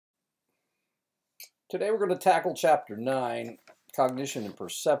Today we're going to tackle Chapter 9, Cognition and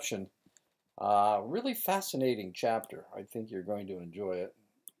Perception. Really fascinating chapter. I think you're going to enjoy it.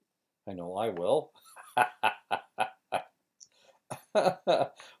 I know I will.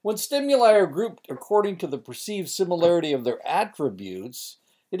 When stimuli are grouped according to the perceived similarity of their attributes,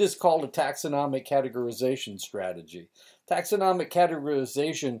 it is called a taxonomic categorization strategy. Taxonomic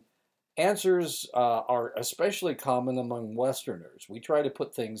categorization answers are especially common among Westerners. We try to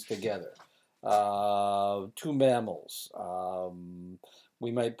put things together. Two mammals.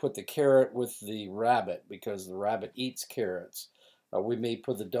 We might put the carrot with the rabbit because the rabbit eats carrots. We may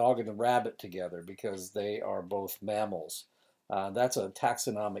put the dog and the rabbit together because they are both mammals. That's a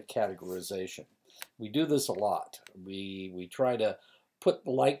taxonomic categorization. We do this a lot. We try to put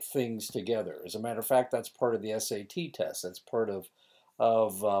like things together. As a matter of fact, that's part of the SAT test. That's part of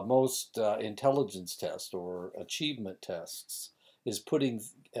most intelligence tests or achievement tests is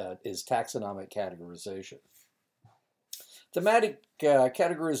taxonomic categorization. Thematic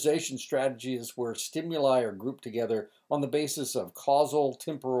categorization strategy is where stimuli are grouped together on the basis of causal,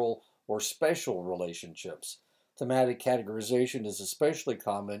 temporal, or spatial relationships. Thematic categorization is especially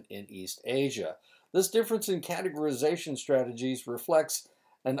common in East Asia. This difference in categorization strategies reflects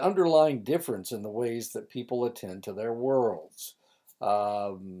an underlying difference in the ways that people attend to their worlds.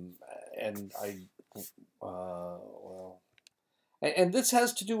 And this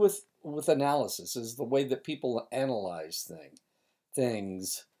has to do with analysis, is the way that people analyze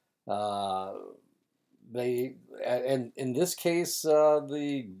things. And in this case,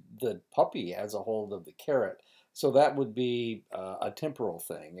 the puppy has a hold of the carrot. So that would be a temporal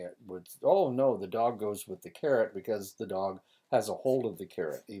thing. It would, oh no, the dog goes with the carrot because the dog has a hold of the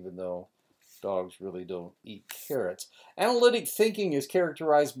carrot, even though dogs really don't eat carrots. Analytic thinking is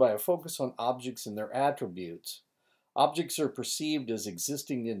characterized by a focus on objects and their attributes. Objects are perceived as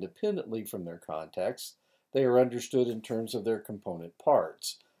existing independently from their context. They are understood in terms of their component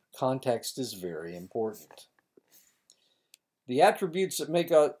parts. Context is very important. The attributes that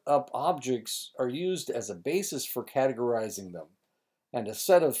make up objects are used as a basis for categorizing them, and a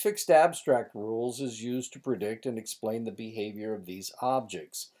set of fixed abstract rules is used to predict and explain the behavior of these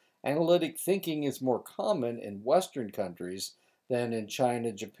objects. Analytic thinking is more common in Western countries than in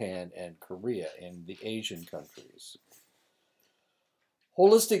China, Japan, and Korea, in the Asian countries.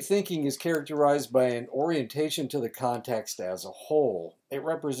 Holistic thinking is characterized by an orientation to the context as a whole. It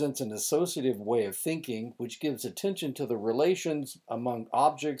represents an associative way of thinking which gives attention to the relations among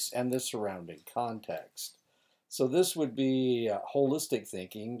objects and the surrounding context. So this would be holistic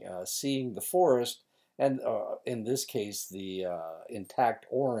thinking, seeing the forest, and in this case, the intact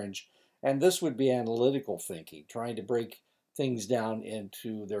orange. And this would be analytical thinking, trying to break things down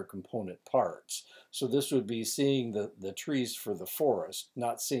into their component parts. So this would be seeing the trees for the forest,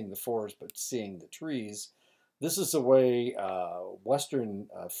 not seeing the forest, but seeing the trees. This is the way Western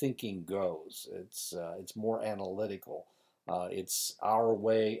thinking goes. It's more analytical. It's our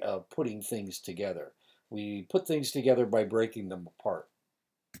way of putting things together. We put things together by breaking them apart.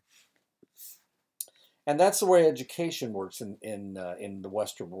 And that's the way education works in the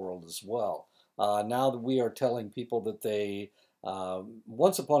Western world as well. Now that we are telling people that they,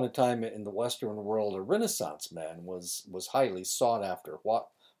 once upon a time in the Western world, a Renaissance man was highly sought after.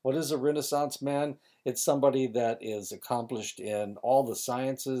 What is a Renaissance man? It's somebody that is accomplished in all the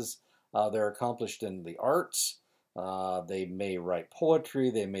sciences. They're accomplished in the arts. They may write poetry.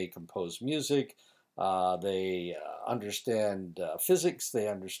 They may compose music. They understand physics. They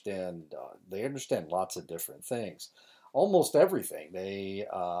understand lots of different things. Almost everything. They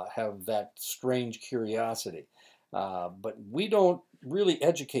have that strange curiosity. But we don't really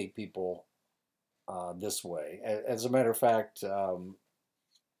educate people this way. As a matter of fact,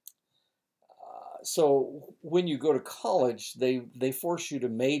 so when you go to college, they force you to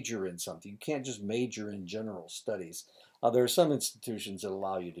major in something. You can't just major in general studies. There are some institutions that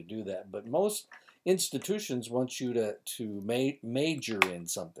allow you to do that, but most institutions want you to major in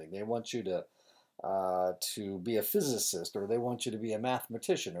something. They want you to be a physicist, or they want you to be a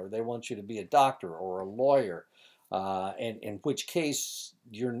mathematician, or they want you to be a doctor or a lawyer, and in which case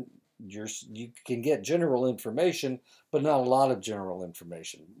you can get general information, but not a lot of general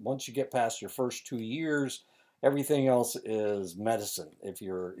information. Once you get past your first 2 years, everything else is medicine if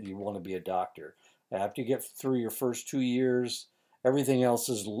you want to be a doctor. After you get through your first 2 years, everything else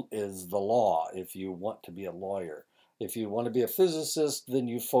is the law if you want to be a lawyer. If you want to be a physicist, then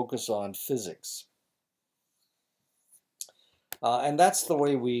you focus on physics. And that's the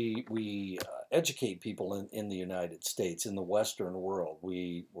way we educate people in the United States, in the Western world.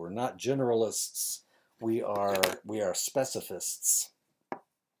 We're not generalists. We are specifists.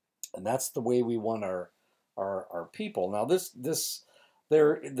 and that's the way we want our people. Now,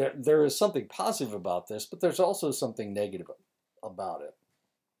 there is something positive about this, but there's also something negative about it.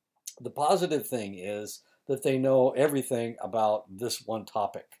 The positive thing is that they know everything about this one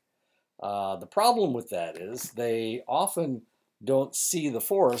topic. The problem with that is they often don't see the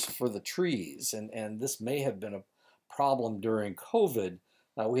forest for the trees, and this may have been a problem during COVID.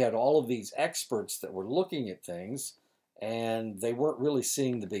 We had all of these experts that were looking at things, and they weren't really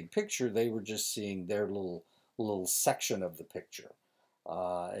seeing the big picture. They were just seeing their little section of the picture,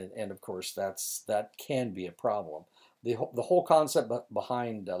 and of course that can be a problem. The whole concept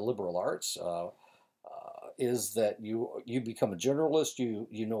behind liberal arts is that you become a generalist.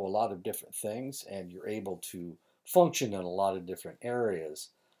 You know a lot of different things, and you're able to function in a lot of different areas.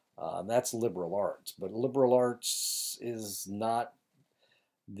 That's liberal arts, but liberal arts is not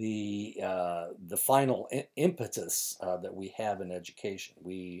the final impetus that we have in education.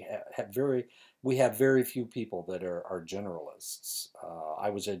 We have very few people that are generalists.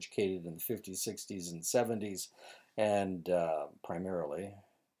 I was educated in the 50s, 60s, and 70s, and primarily,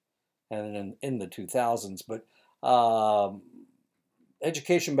 and in the 2000s. But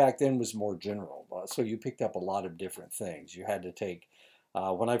education back then was more general, so you picked up a lot of different things. You had to take.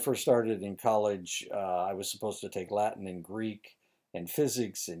 When I first started in college, I was supposed to take Latin and Greek and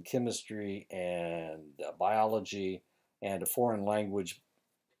physics and chemistry and biology and a foreign language,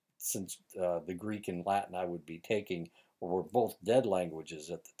 since the Greek and Latin I would be taking were both dead languages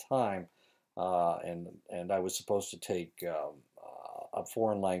at the time, and I was supposed to take a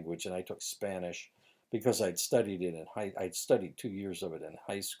foreign language, and I took Spanish because I'd studied it I'd studied 2 years of it in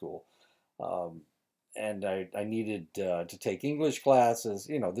high school. And I needed to take English classes,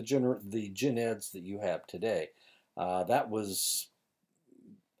 the gen eds that you have today. That was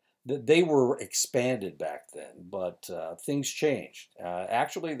they were expanded back then, but things changed.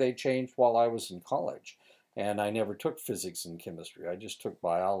 Actually, they changed while I was in college, and I never took physics and chemistry. I just took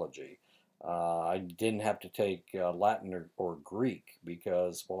biology. I didn't have to take Latin or Greek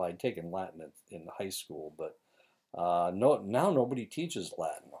because, well, I'd taken Latin in high school, but no, now nobody teaches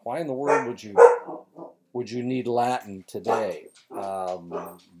Latin. Why in the world would you need Latin today?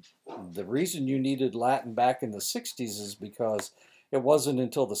 The reason you needed Latin back in the 60s is because it wasn't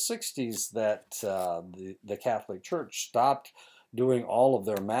until the 60s that the Catholic Church stopped doing all of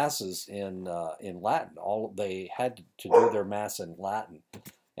their masses in Latin. They had to do their mass in Latin,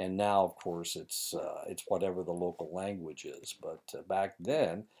 and now, of course, it's whatever the local language is. But back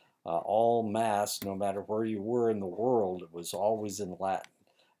then, all mass, no matter where you were in the world, it was always in Latin.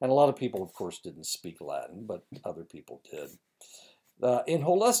 And a lot of people, of course, didn't speak Latin, but other people did. In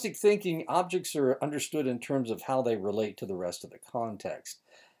holistic thinking, objects are understood in terms of how they relate to the rest of the context,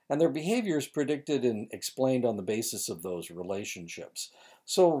 and their behavior is predicted and explained on the basis of those relationships.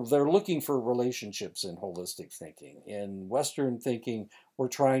 So they're looking for relationships in holistic thinking. In Western thinking, we're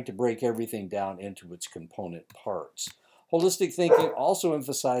trying to break everything down into its component parts. Holistic thinking also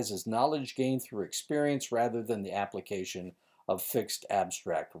emphasizes knowledge gained through experience rather than the application of fixed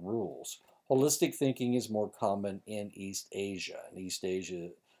abstract rules. Holistic thinking is more common in East Asia. And East Asia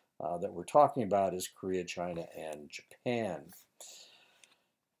that we're talking about is Korea, China, and Japan.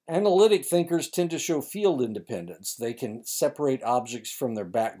 Analytic thinkers tend to show field independence. They can separate objects from their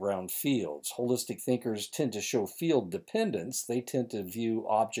background fields. Holistic thinkers tend to show field dependence. They tend to view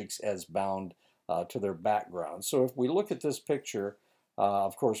objects as bound to their background. So if we look at this picture,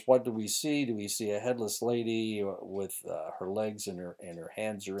 of course, what do we see? Do we see a headless lady with her legs and her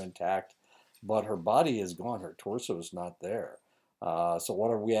hands are intact, but her body is gone. Her torso is not there. So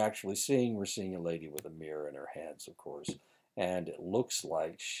what are we actually seeing? We're seeing a lady with a mirror in her hands, of course. And it looks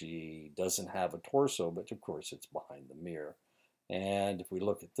like she doesn't have a torso, but of course it's behind the mirror. And if we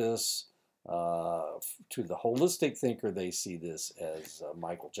look at this, to the holistic thinker, they see this as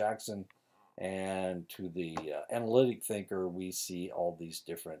Michael Jackson. And to the analytic thinker, we see all these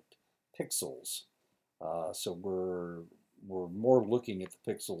different pixels. So we're more looking at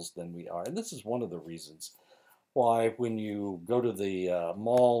the pixels than we are. And this is one of the reasons why when you go to the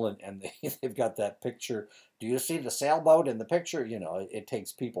mall and they've got that picture, do you see the sailboat in the picture? It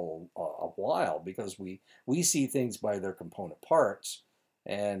takes people a while because we see things by their component parts.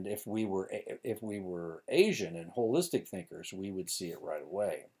 And if we were Asian and holistic thinkers, we would see it right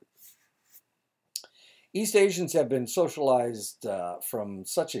away. East Asians have been socialized from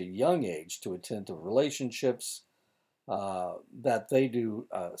such a young age to attend to relationships that they do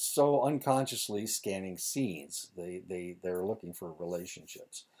so unconsciously scanning scenes. They're looking for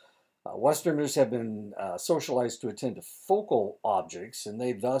relationships. Westerners have been socialized to attend to focal objects, and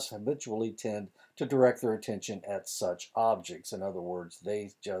they thus habitually tend to direct their attention at such objects. In other words, they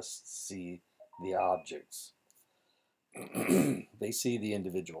just see the objects. They see the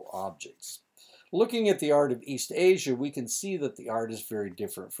individual objects. Looking at the art of East Asia, we can see that the art is very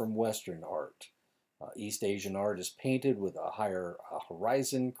different from Western art. East Asian art is painted with a higher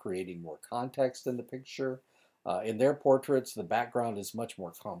horizon, creating more context in the picture. In their portraits, the background is much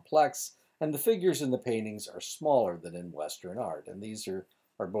more complex, and the figures in the paintings are smaller than in Western art. And these are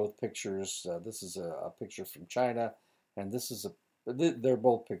both pictures. This is a picture from China, and this is they're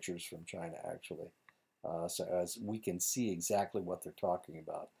both pictures from China, actually. So as we can see exactly what they're talking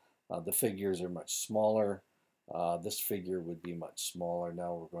about. The figures are much smaller. This figure would be much smaller.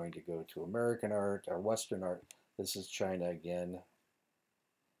 Now we're going to go to American art or Western art. This is China again.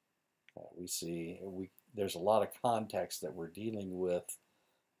 We see there's a lot of context that we're dealing with.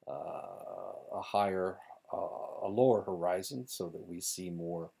 A lower horizon, so that we see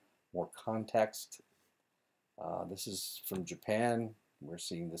more context. This is from Japan. We're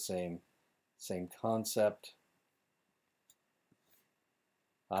seeing the same concept.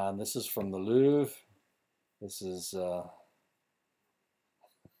 This is from the Louvre. This is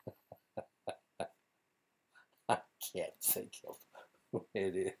I can't think of who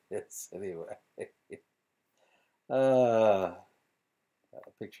it is anyway.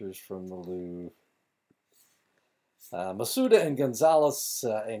 Pictures from the Louvre. Masuda and Gonzalez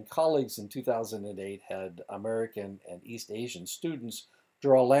and colleagues in 2008 had American and East Asian students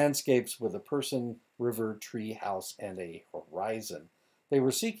draw landscapes with a person, river, tree, house, and a horizon. They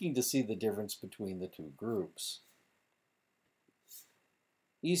were seeking to see the difference between the two groups.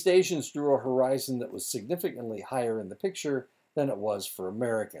 East Asians drew a horizon that was significantly higher in the picture than it was for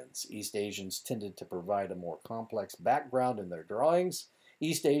Americans. East Asians tended to provide a more complex background in their drawings.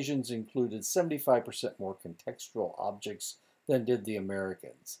 East Asians included 75% more contextual objects than did the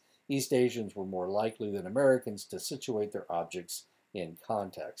Americans. East Asians were more likely than Americans to situate their objects in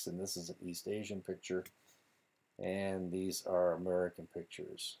context. And this is an East Asian picture. And these are American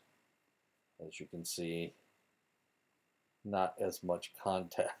pictures. As you can see, not as much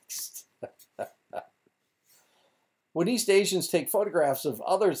context. When East Asians take photographs of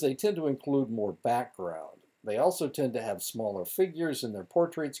others, they tend to include more background. They also tend to have smaller figures in their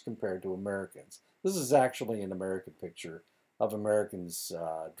portraits compared to Americans. This is actually an American picture of Americans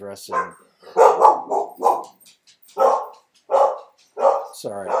dressing.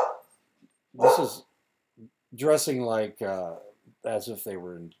 Sorry. This is dressing like as if they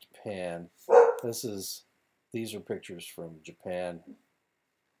were in Japan. These are pictures from Japan.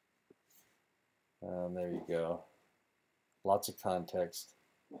 There you go. Lots of context,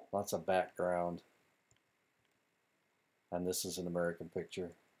 lots of background. And this is an American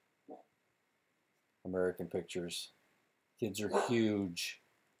picture. American pictures. Kids are huge.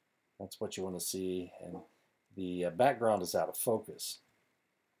 That's what you want to see. And the background is out of focus.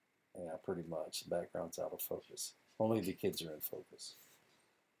 Yeah, pretty much. The background's out of focus. Only the kids are in focus.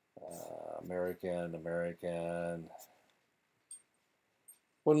 American.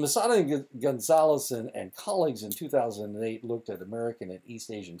 When Masada and Gonzalez and colleagues in 2008 looked at American and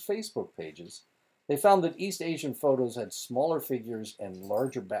East Asian Facebook pages, they found that East Asian photos had smaller figures and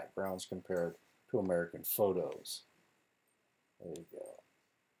larger backgrounds compared to American photos. There you go.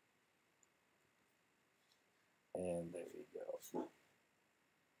 And there you go.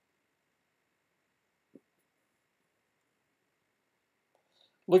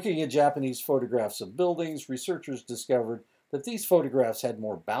 Looking at Japanese photographs of buildings, researchers discovered that these photographs had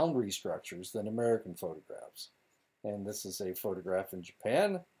more boundary structures than American photographs. And this is a photograph in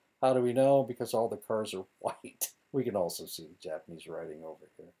Japan. How do we know? Because all the cars are white. We can also see the Japanese writing over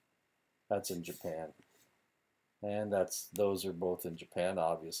here. That's in Japan. And those are both in Japan.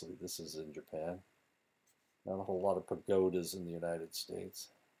 Obviously, this is in Japan. Not a whole lot of pagodas in the United States.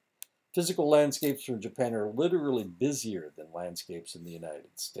 Physical landscapes from Japan are literally busier than landscapes in the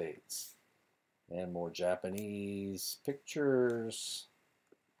United States. And more Japanese pictures.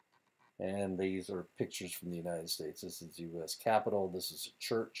 And these are pictures from the United States. This is the U.S. Capitol. This is a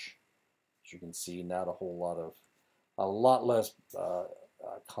church. As you can see, not a whole lot of, a lot less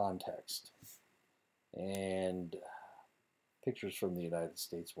context. And pictures from the United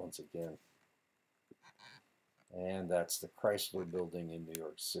States once again. And that's the Chrysler Building in New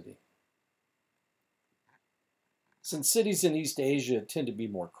York City. Since cities in East Asia tend to be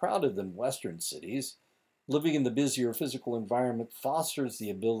more crowded than Western cities, living in the busier physical environment fosters the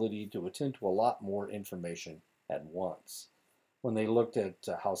ability to attend to a lot more information at once. When they looked at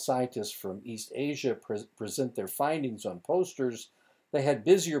how scientists from East Asia present their findings on posters, they had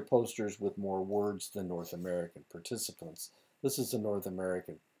busier posters with more words than North American participants. This is a North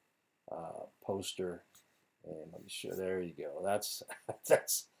American poster. And let me show. There you go. That's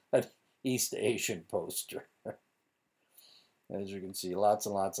that's an East Asian poster. As you can see, lots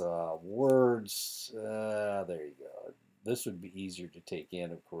and lots of words. There you go. This would be easier to take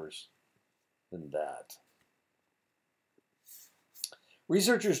in, of course, than that.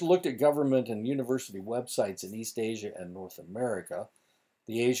 Researchers looked at government and university websites in East Asia and North America.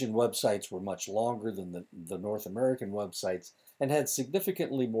 The Asian websites were much longer than the North American websites and had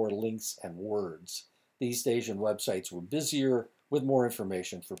significantly more links and words. The East Asian websites were busier with more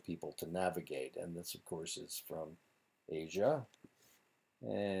information for people to navigate. And this, of course, is from Asia.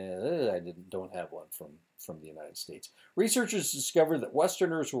 And I don't have one from the United States. Researchers discovered that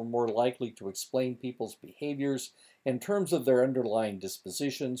Westerners were more likely to explain people's behaviors in terms of their underlying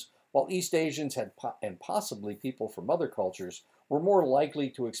dispositions, while East Asians and possibly people from other cultures were more likely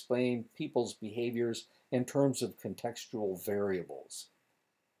to explain people's behaviors in terms of contextual variables.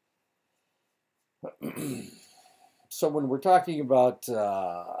 So when we're talking about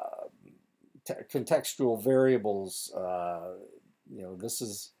contextual variables,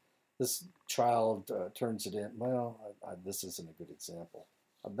 this child turns it in. Well, this isn't a good example.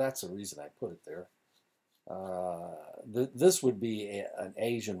 That's the reason I put it there. This would be an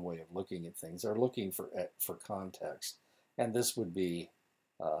Asian way of looking at things. They're looking for context, and this would be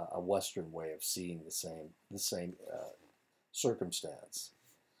a Western way of seeing the same circumstance.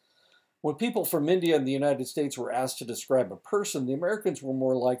 When people from India and the United States were asked to describe a person, the Americans were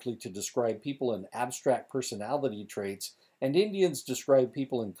more likely to describe people in abstract personality traits, and Indians describe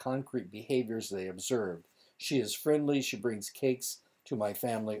people in concrete behaviors they observed. She is friendly. She brings cakes to my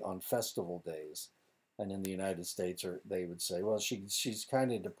family on festival days. And in the United States, they would say, well, she's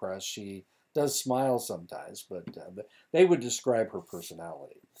kind of depressed. She does smile sometimes, but they would describe her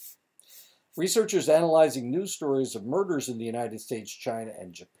personality. Researchers analyzing news stories of murders in the United States, China,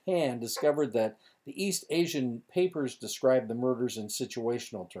 and Japan discovered that the East Asian papers described the murders in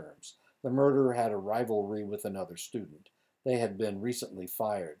situational terms. The murderer had a rivalry with another student. They had been recently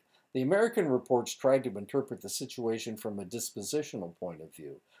fired. The American reports tried to interpret the situation from a dispositional point of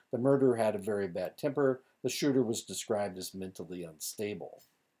view. The murderer had a very bad temper. The shooter was described as mentally unstable.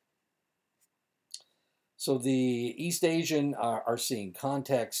 So the East Asian are seeing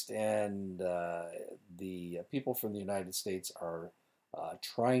context, and the people from the United States are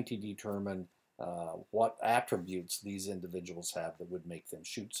trying to determine what attributes these individuals have that would make them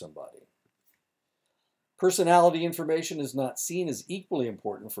shoot somebody. Personality information is not seen as equally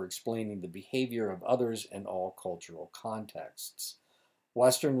important for explaining the behavior of others in all cultural contexts.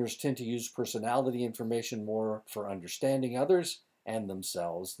 Westerners tend to use personality information more for understanding others and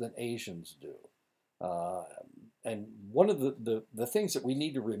themselves than Asians do. And one of the things that we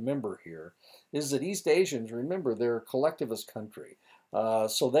need to remember here is that East Asians, remember, they're a collectivist country.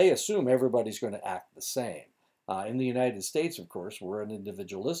 So they assume everybody's going to act the same. In the United States, of course, we're an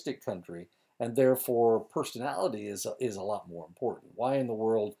individualistic country, and therefore personality is a lot more important. Why in the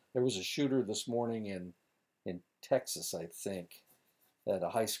world? There was a shooter this morning in Texas, I think, at a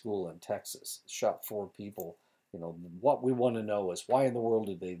high school in Texas. Shot 4 people. You know, what we want to know is why in the world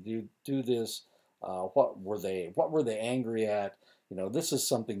did they do this? What were they angry at? You know, this is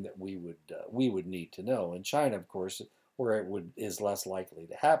something that we would need to know. In China, of course, where it is less likely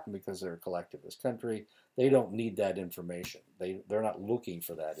to happen because they're a collectivist country, they don't need that information. They're not looking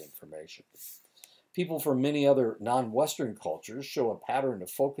for that information. People from many other non-Western cultures show a pattern of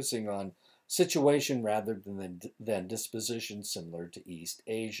focusing on situation rather than disposition, similar to East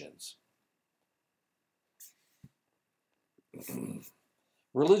Asians.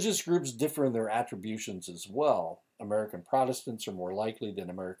 Religious groups differ in their attributions as well. American Protestants are more likely than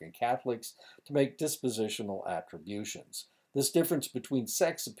American Catholics to make dispositional attributions. This difference between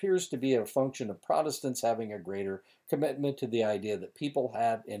sects appears to be a function of Protestants having a greater commitment to the idea that people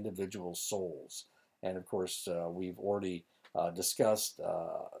have individual souls. And of course, we've already discussed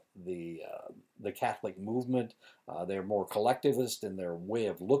the Catholic movement. They're more collectivist in their way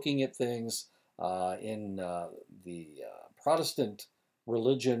of looking at things. In the Protestant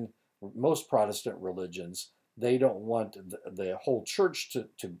religion, most Protestant religions, they don't want the whole church to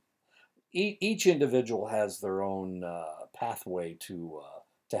each individual has their own pathway to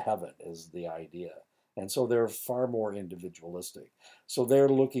heaven, is the idea. And so they're far more individualistic. So they're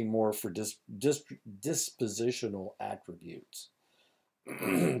looking more for dispositional attributes.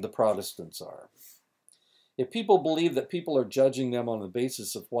 The Protestants are. If people believe that people are judging them on the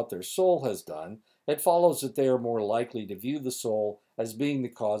basis of what their soul has done, it follows that they are more likely to view the soul as being the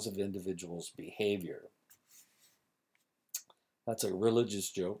cause of individuals' behavior. That's a religious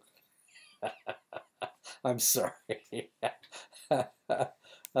joke. I'm sorry.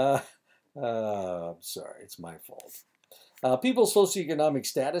 I'm sorry, it's my fault. People's socioeconomic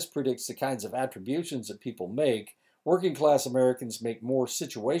status predicts the kinds of attributions that people make. Working class Americans make more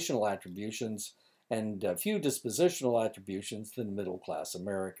situational attributions and few dispositional attributions than middle class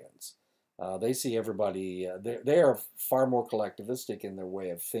Americans. They see everybody, they are far more collectivistic in their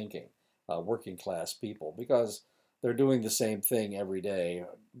way of thinking, working class people, because they're doing the same thing every day,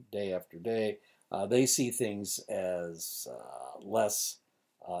 day after day. They see things as less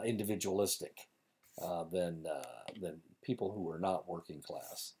individualistic than people who are not working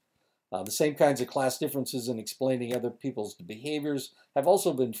class. The same kinds of class differences in explaining other people's behaviors have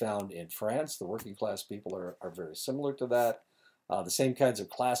also been found in France. The working class people are very similar to that. The same kinds of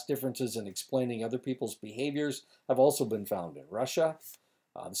class differences in explaining other people's behaviors have also been found in Russia.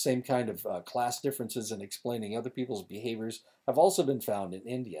 The same kind of class differences in explaining other people's behaviors have also been found in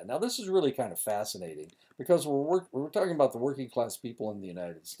India. Now, this is really kind of fascinating because we're talking about the working class people in the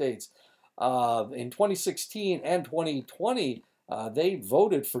United States. In 2016 and 2020, they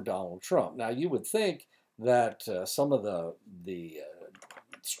voted for Donald Trump. Now, you would think that some of the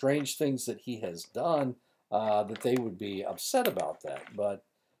strange things that he has done, that they would be upset about that, but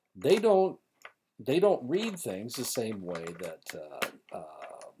they don't. They don't read things the same way that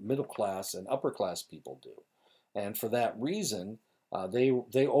middle class and upper class people do, and for that reason,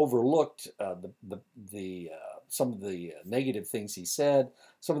 they overlooked the some of the negative things he said,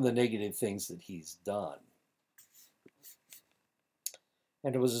 some of the negative things that he's done.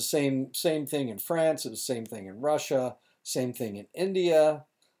 And it was the same thing in France. It was the same thing in Russia. Same thing in India.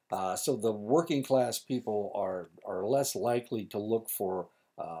 So the working class people are less likely to look for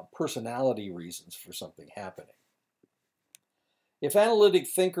personality reasons for something happening. If analytic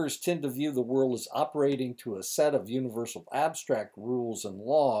thinkers tend to view the world as operating to a set of universal abstract rules and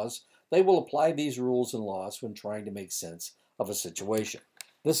laws, they will apply these rules and laws when trying to make sense of a situation.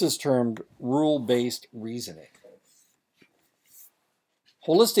 This is termed rule-based reasoning.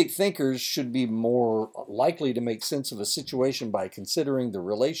 Holistic thinkers should be more likely to make sense of a situation by considering the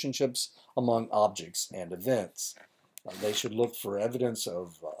relationships among objects and events. They should look for evidence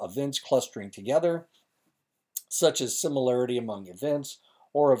of events clustering together, such as similarity among events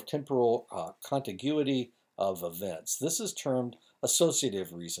or of temporal contiguity of events. This is termed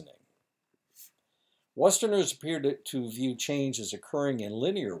associative reasoning. Westerners appear to view change as occurring in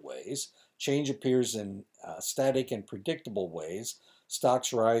linear ways. Change appears in static and predictable ways.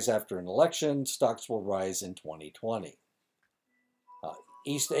 Stocks rise after an election. Stocks will rise in 2020.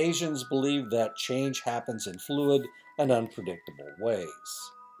 East Asians believe that change happens in fluid and unpredictable ways.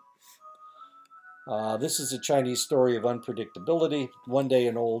 This is a Chinese story of unpredictability. One day,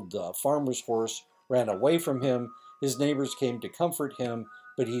 an old farmer's horse ran away from him. His neighbors came to comfort him,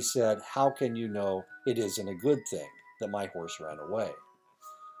 but he said, "How can you know it isn't a good thing that my horse ran away?"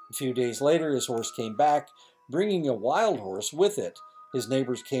 A few days later, his horse came back, bringing a wild horse with it. His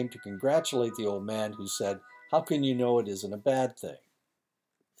neighbors came to congratulate the old man, who said, "How can you know it isn't a bad thing?"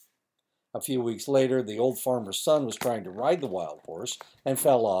 A few weeks later, the old farmer's son was trying to ride the wild horse and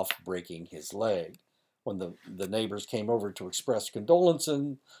fell off, breaking his leg. When the neighbors came over to express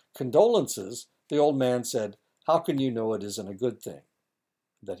condolences, the old man said, "How can you know it isn't a good thing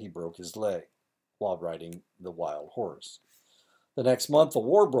that he broke his leg while riding the wild horse?" The next month, a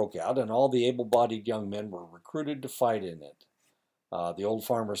war broke out, and all the able-bodied young men were recruited to fight in it. The old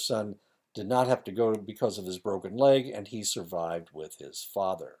farmer's son did not have to go because of his broken leg, and he survived with his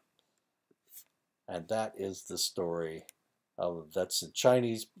father. And that is the story that's the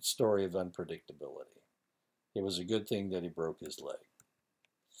Chinese story of unpredictability. It was a good thing that he broke his leg.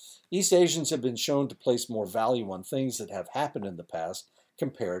 East Asians have been shown to place more value on things that have happened in the past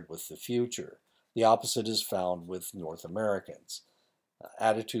compared with the future. The opposite is found with North Americans.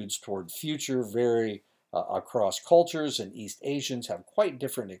 Attitudes toward future vary across cultures, and East Asians have quite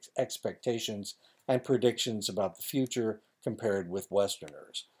different expectations and predictions about the future compared with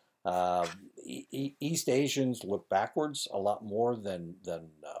Westerners. East Asians look backwards a lot more than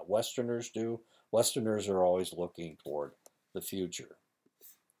Westerners do. Westerners are always looking toward the future.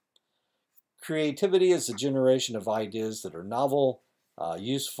 Creativity is the generation of ideas that are novel,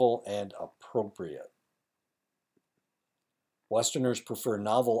 useful, and appropriate. Westerners prefer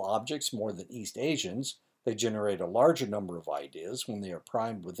novel objects more than East Asians. They generate a larger number of ideas when they are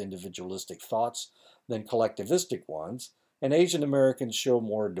primed with individualistic thoughts than collectivistic ones, and Asian Americans show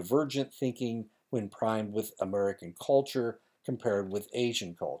more divergent thinking when primed with American culture compared with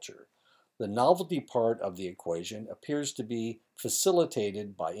Asian culture. The novelty part of the equation appears to be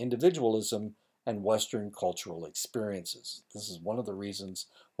facilitated by individualism and Western cultural experiences. This is one of the reasons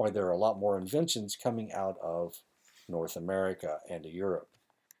why there are a lot more inventions coming out of North America and Europe.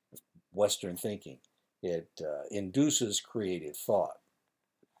 Western thinking. It induces creative thought.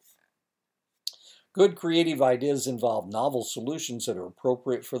 Good creative ideas involve novel solutions that are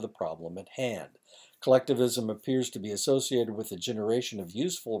appropriate for the problem at hand. Collectivism appears to be associated with the generation of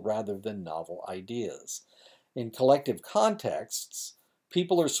useful rather than novel ideas. In collective contexts,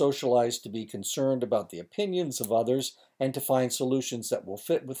 people are socialized to be concerned about the opinions of others and to find solutions that will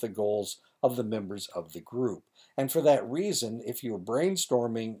fit with the goals of the members of the group. And for that reason, if you're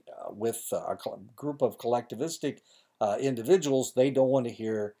brainstorming with a group of collectivistic individuals, they don't want to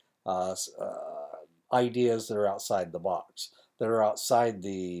hear ideas that are outside the box, that are outside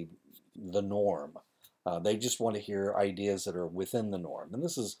the norm. They just want to hear ideas that are within the norm. And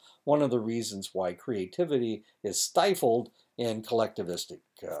this is one of the reasons why creativity is stifled in collectivistic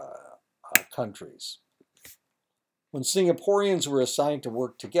countries. When Singaporeans were assigned to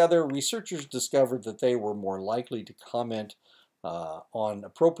work together, researchers discovered that they were more likely to comment on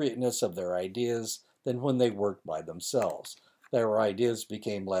appropriateness of their ideas than when they worked by themselves. Their ideas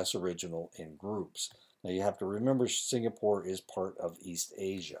became less original in groups. Now you have to remember Singapore is part of East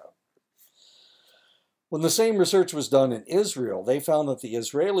Asia. When the same research was done in Israel, they found that the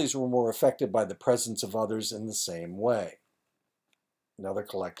Israelis were more affected by the presence of others in the same way. Another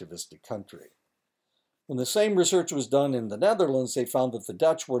collectivistic country. When the same research was done in the Netherlands, they found that the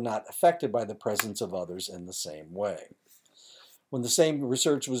Dutch were not affected by the presence of others in the same way. When the same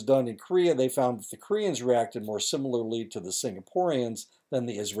research was done in Korea, they found that the Koreans reacted more similarly to the Singaporeans than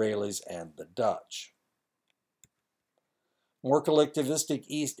the Israelis and the Dutch. More collectivistic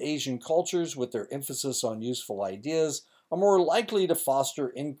East Asian cultures, with their emphasis on useful ideas, are more likely to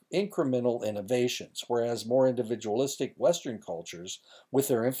foster incremental innovations, whereas more individualistic Western cultures, with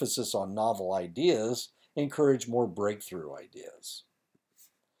their emphasis on novel ideas, encourage more breakthrough ideas.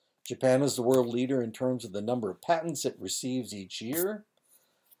 Japan is the world leader in terms of the number of patents it receives each year.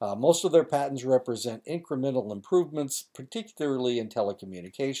 Most of their patents represent incremental improvements, particularly in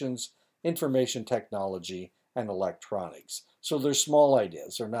telecommunications, information technology, and electronics. So they're small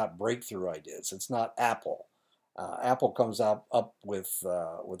ideas. They're not breakthrough ideas. It's not Apple. Apple comes up with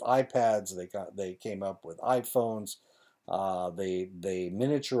iPads. They came up with iPhones. They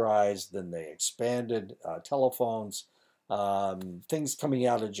miniaturized, then they expanded telephones. Things coming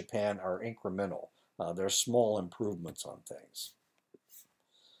out of Japan are incremental. They're small improvements on things.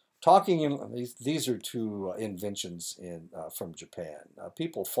 These are two inventions from Japan.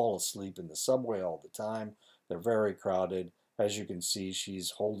 People fall asleep in the subway all the time. They're very crowded. As you can see,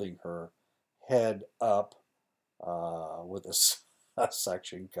 she's holding her head up with a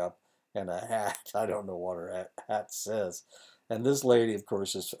suction cup and a hat. I don't know what her hat says. And this lady, of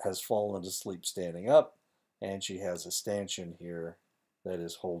course, has fallen asleep standing up, and she has a stanchion here that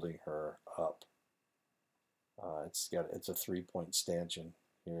is holding her up. It's a 3-point stanchion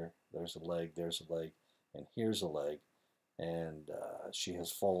here. There's a leg, and here's a leg, and she has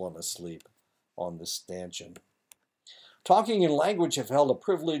fallen asleep on the stanchion. Talking and language have held a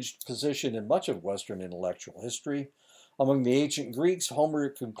privileged position in much of Western intellectual history. Among the ancient Greeks, Homer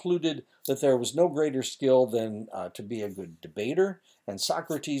concluded that there was no greater skill than to be a good debater, and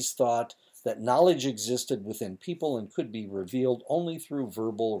Socrates thought that knowledge existed within people and could be revealed only through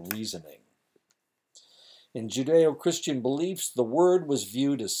verbal reasoning. In Judeo-Christian beliefs, the word was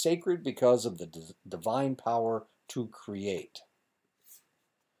viewed as sacred because of the divine power to create.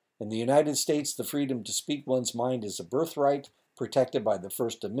 In the United States, the freedom to speak one's mind is a birthright protected by the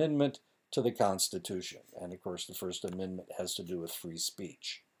First Amendment to the Constitution. And of course, the First Amendment has to do with free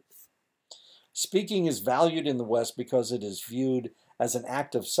speech. Speaking is valued in the West because it is viewed as an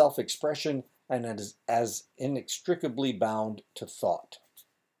act of self-expression and as inextricably bound to thought.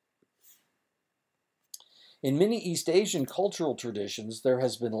 In many East Asian cultural traditions, there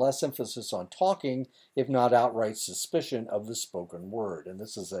has been less emphasis on talking, if not outright suspicion of the spoken word. And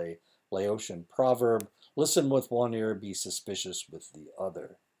this is a Laotian proverb: listen with one ear, be suspicious with the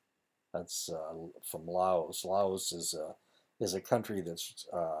other. That's from Laos. Laos is a country that's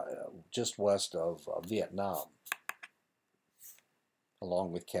just west of Vietnam,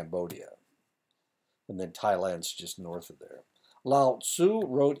 along with Cambodia. And then Thailand's just north of there. Lao Tzu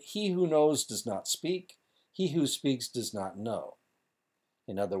wrote, "He who knows does not speak. He who speaks does not know."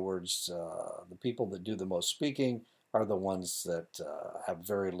 In other words, the people that do the most speaking are the ones that have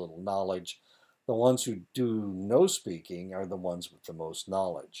very little knowledge. The ones who do no speaking are the ones with the most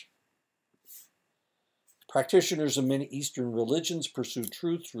knowledge. Practitioners of many Eastern religions pursue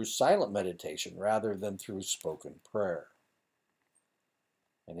truth through silent meditation rather than through spoken prayer.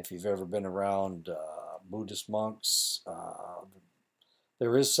 And if you've ever been around Buddhist monks,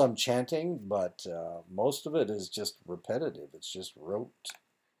 there is some chanting, but most of it is just repetitive. It's just rote.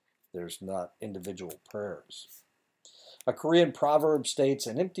 There's not individual prayers. A Korean proverb states,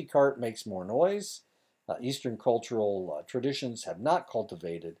 an empty cart makes more noise. Eastern cultural traditions have not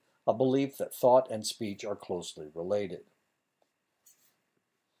cultivated a belief that thought and speech are closely related.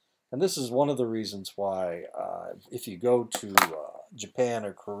 And this is one of the reasons why if you go to Japan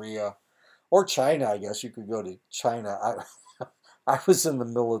or Korea or China, I guess you could go to China. I was in the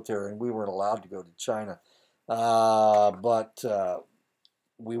military and we weren't allowed to go to China. But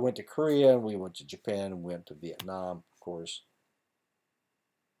we went to Korea and we went to Japan and we went to Vietnam, of course.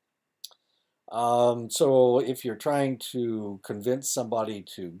 So if you're trying to convince somebody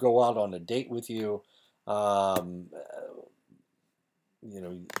to go out on a date with you, um, you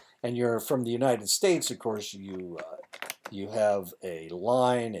know, and you're from the United States, of course, you have a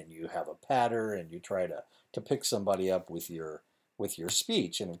line and you have a patter and you try to pick somebody up with your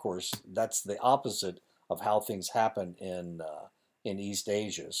speech, and of course that's the opposite of how things happen in East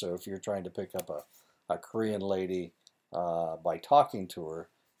Asia. So if you're trying to pick up a Korean lady by talking to her,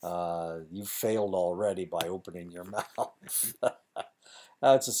 you've failed already by opening your mouth.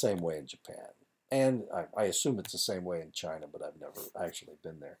 It's the same way in Japan. And I assume it's the same way in China, but I've never actually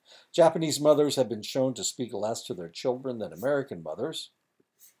been there. Japanese mothers have been shown to speak less to their children than American mothers.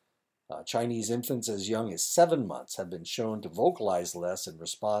 Chinese infants as young as 7 months have been shown to vocalize less in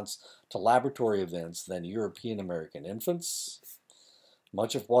response to laboratory events than European American infants.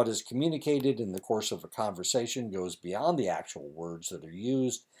 Much of what is communicated in the course of a conversation goes beyond the actual words that are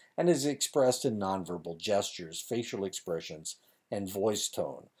used and is expressed in nonverbal gestures, facial expressions, and voice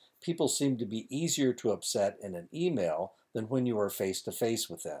tone. People seem to be easier to upset in an email than when you are face to face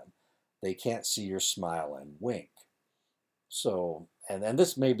with them. They can't see your smile and wink. So, and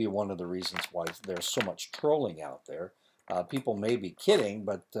this may be one of the reasons why there's so much trolling out there. People may be kidding,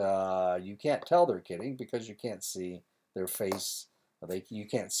 but you can't tell they're kidding because you can't see their face. You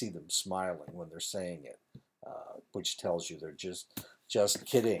can't see them smiling when they're saying it, which tells you they're just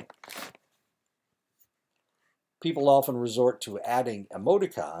kidding. People often resort to adding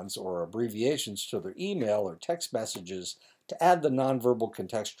emoticons or abbreviations to their email or text messages to add the nonverbal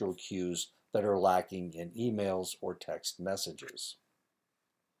contextual cues that are lacking in emails or text messages.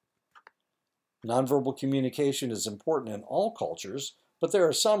 Nonverbal communication is important in all cultures, but there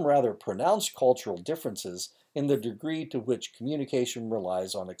are some rather pronounced cultural differences in the degree to which communication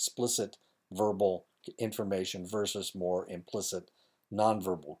relies on explicit verbal information versus more implicit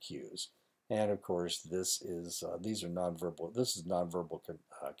nonverbal cues. And of course, these are nonverbal. This is nonverbal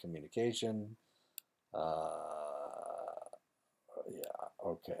communication. Yeah,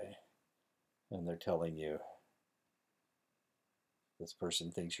 okay. And they're telling you this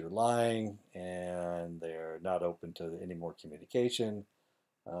person thinks you're lying, and they're not open to any more communication.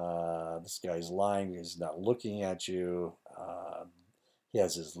 This guy's lying because he's not looking at you. He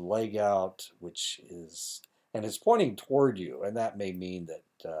has his leg out, and it's pointing toward you, and that may mean that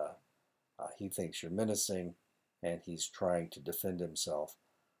he thinks you're menacing, and he's trying to defend himself.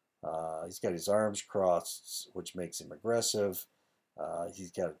 He's got his arms crossed, which makes him aggressive.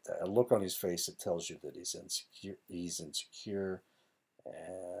 He's got a look on his face that tells you that he's insecure,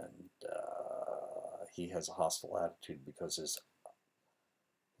 and he has a hostile attitude because his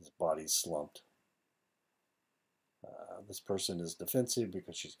body's slumped. This person is defensive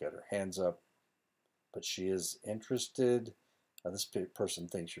because she's got her hands up, but she is interested. This person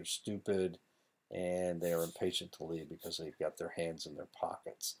thinks you're stupid, and they are impatient to leave because they've got their hands in their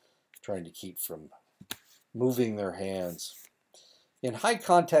pockets, trying to keep from moving their hands. In high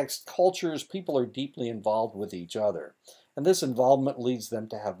context cultures, people are deeply involved with each other, and this involvement leads them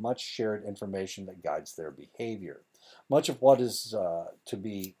to have much shared information that guides their behavior. Much of what is to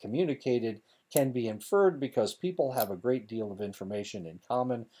be communicated can be inferred because people have a great deal of information in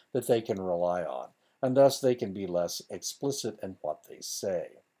common that they can rely on, and thus they can be less explicit in what they say.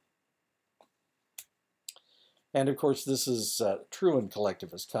 And of course, this is true in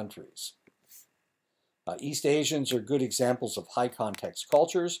collectivist countries. East Asians are good examples of high context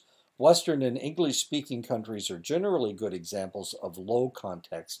cultures. Western and English-speaking countries are generally good examples of low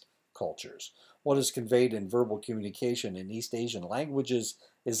context cultures. What is conveyed in verbal communication in East Asian languages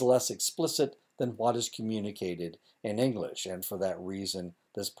is less explicit than what is communicated in English. And for that reason,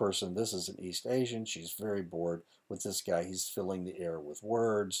 this is an East Asian, she's very bored with this guy. He's filling the air with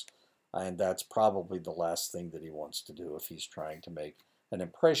words, and that's probably the last thing that he wants to do if he's trying to make a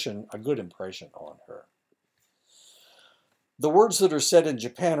good impression on her. The words that are said in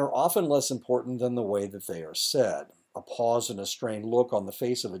Japan are often less important than the way that they are said. A pause and a strained look on the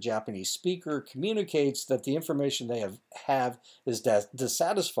face of a Japanese speaker communicates that the information they have is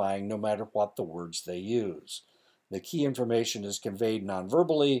dissatisfying no matter what the words they use. The key information is conveyed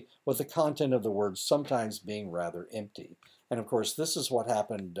non-verbally, with the content of the words sometimes being rather empty. And of course, this is what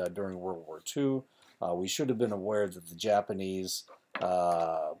happened during World War II. We should have been aware that the Japanese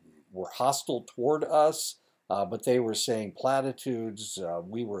were hostile toward us, but they were saying platitudes.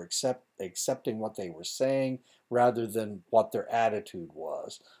 We were accepting what they were saying rather than what their attitude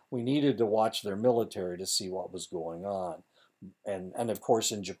was. We needed to watch their military to see what was going on. And of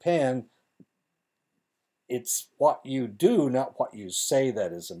course, in Japan, it's what you do, not what you say,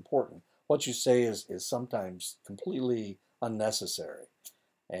 that is important. What you say is sometimes completely unnecessary.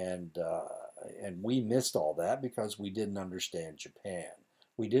 And we missed all that because we didn't understand Japan.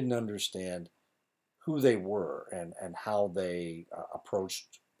 We didn't understand who they were and how they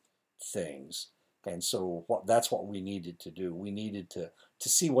approached things. And so that's what we needed to do. We needed to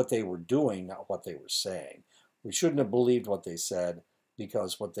see what they were doing, not what they were saying. We shouldn't have believed what they said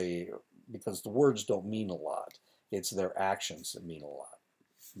because because the words don't mean a lot. It's their actions that mean a lot,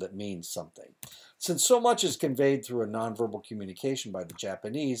 that mean something. Since so much is conveyed through a nonverbal communication by the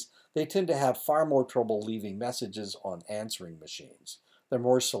Japanese, they tend to have far more trouble leaving messages on answering machines. They're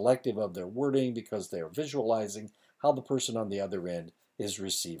more selective of their wording because they are visualizing how the person on the other end is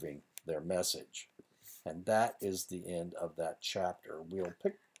receiving their message. And that is the end of that chapter. We'll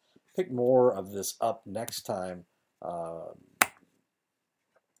pick more of this up next time.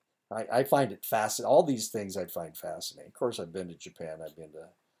 I find it fascinating. All these things I find fascinating. Of course, I've been to Japan. I've been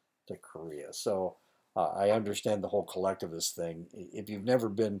to Korea. So I understand the whole collectivist thing. If you've never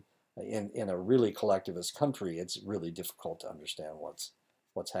been in a really collectivist country, it's really difficult to understand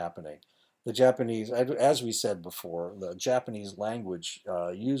what's happening. The Japanese, as we said before, the Japanese language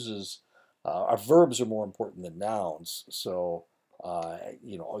uses our verbs are more important than nouns. So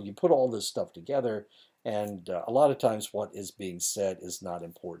you put all this stuff together, and a lot of times what is being said is not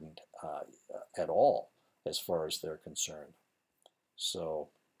important at all as far as they're concerned. So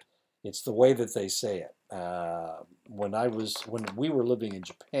it's the way that they say it. When we were living in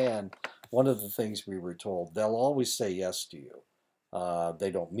Japan, one of the things we were told, they'll always say yes to you.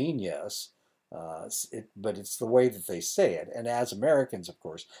 They don't mean yes, but it's the way that they say it. And as Americans, of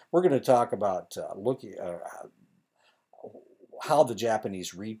course, we're going to talk about how the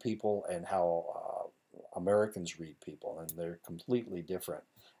Japanese read people and how Americans read people, and they're completely different.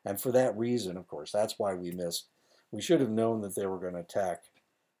 And for that reason, of course, that's why we missed. We should have known that they were going to attack.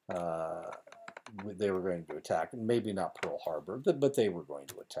 They were going to attack, maybe not Pearl Harbor, but they were going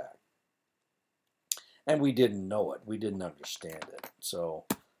to attack. And we didn't know it. We didn't understand it. So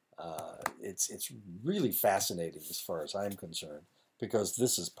it's really fascinating as far as I'm concerned, because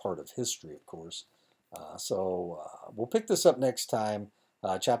this is part of history, of course. So we'll pick this up next time.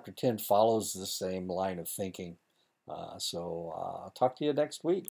 Chapter 10 follows the same line of thinking. So talk to you next week.